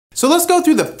So let's go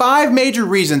through the 5 major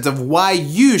reasons of why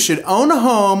you should own a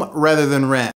home rather than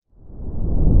rent.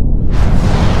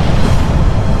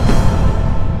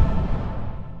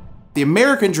 The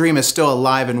American dream is still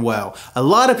alive and well. A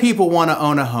lot of people want to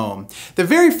own a home. The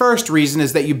very first reason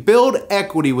is that you build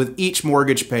equity with each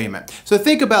mortgage payment. So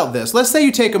think about this. Let's say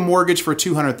you take a mortgage for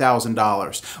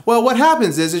 $200,000. Well, what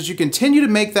happens is you continue to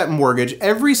make that mortgage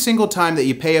every single time that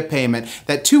you pay a payment,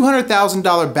 that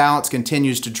 $200,000 balance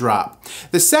continues to drop.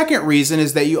 The second reason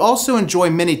is that you also enjoy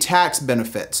many tax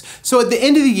benefits. So at the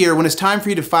end of the year, when it's time for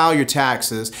you to file your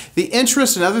taxes, the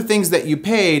interest and other things that you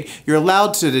paid, you're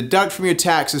allowed to deduct from your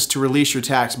taxes to release your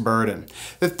tax burden.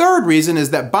 The third reason is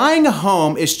that buying a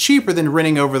home is cheaper than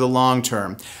renting over the long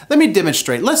term. Let me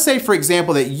demonstrate. Let's say, for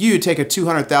example, that you take a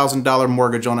 $200,000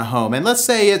 mortgage on a home, and let's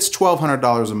say it's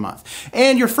 $1,200 a month.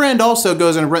 And your friend also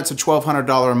goes and rents a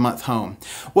 $1,200 a month home.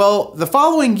 Well, the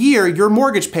following year, your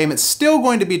mortgage payment's still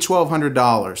going to be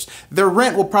 $1,200. Their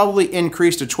rent will probably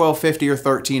increase to $1,250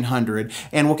 or $1,300,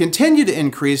 and will continue to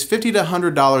increase $50 to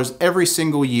 $100 every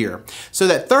single year. So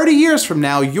that 30 years from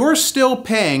now, you're still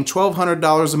paying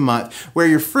 $1,200 a month, where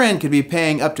your friend could be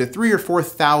paying up to $3,000 or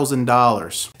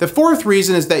 $4,000. The fourth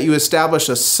reason is that you establish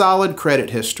a solid credit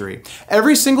history.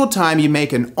 Every single time you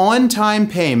make an on-time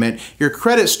payment, your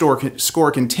credit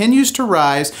score continues to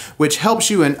rise, which helps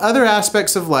you in other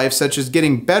aspects of life, such as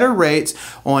getting better rates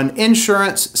on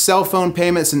insurance, cell phone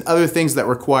payments, and other things that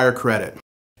require credit.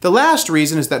 The last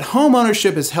reason is that home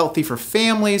ownership is healthy for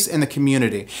families and the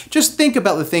community. Just think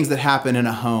about the things that happen in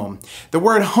a home. The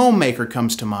word homemaker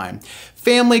comes to mind.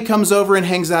 Family comes over and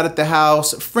hangs out at the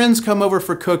house, friends come over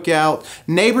for cookout,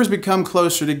 neighbors become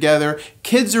closer together,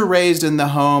 kids are raised in the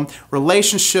home,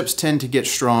 relationships tend to get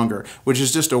stronger, which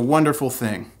is just a wonderful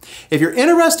thing. If you're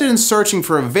interested in searching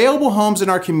for available homes in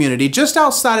our community, just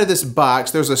outside of this box,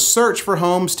 there's a Search for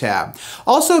Homes tab.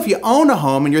 Also, if you own a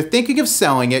home and you're thinking of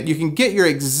selling it, you can get your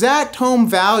exact home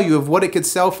value of what it could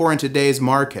sell for in today's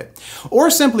market.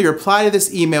 Or simply reply to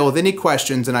this email with any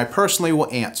questions and I personally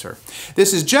will answer.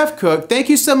 This is Jeff Cook. Thank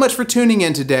you so much for tuning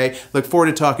in today. Look forward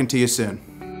to talking to you soon.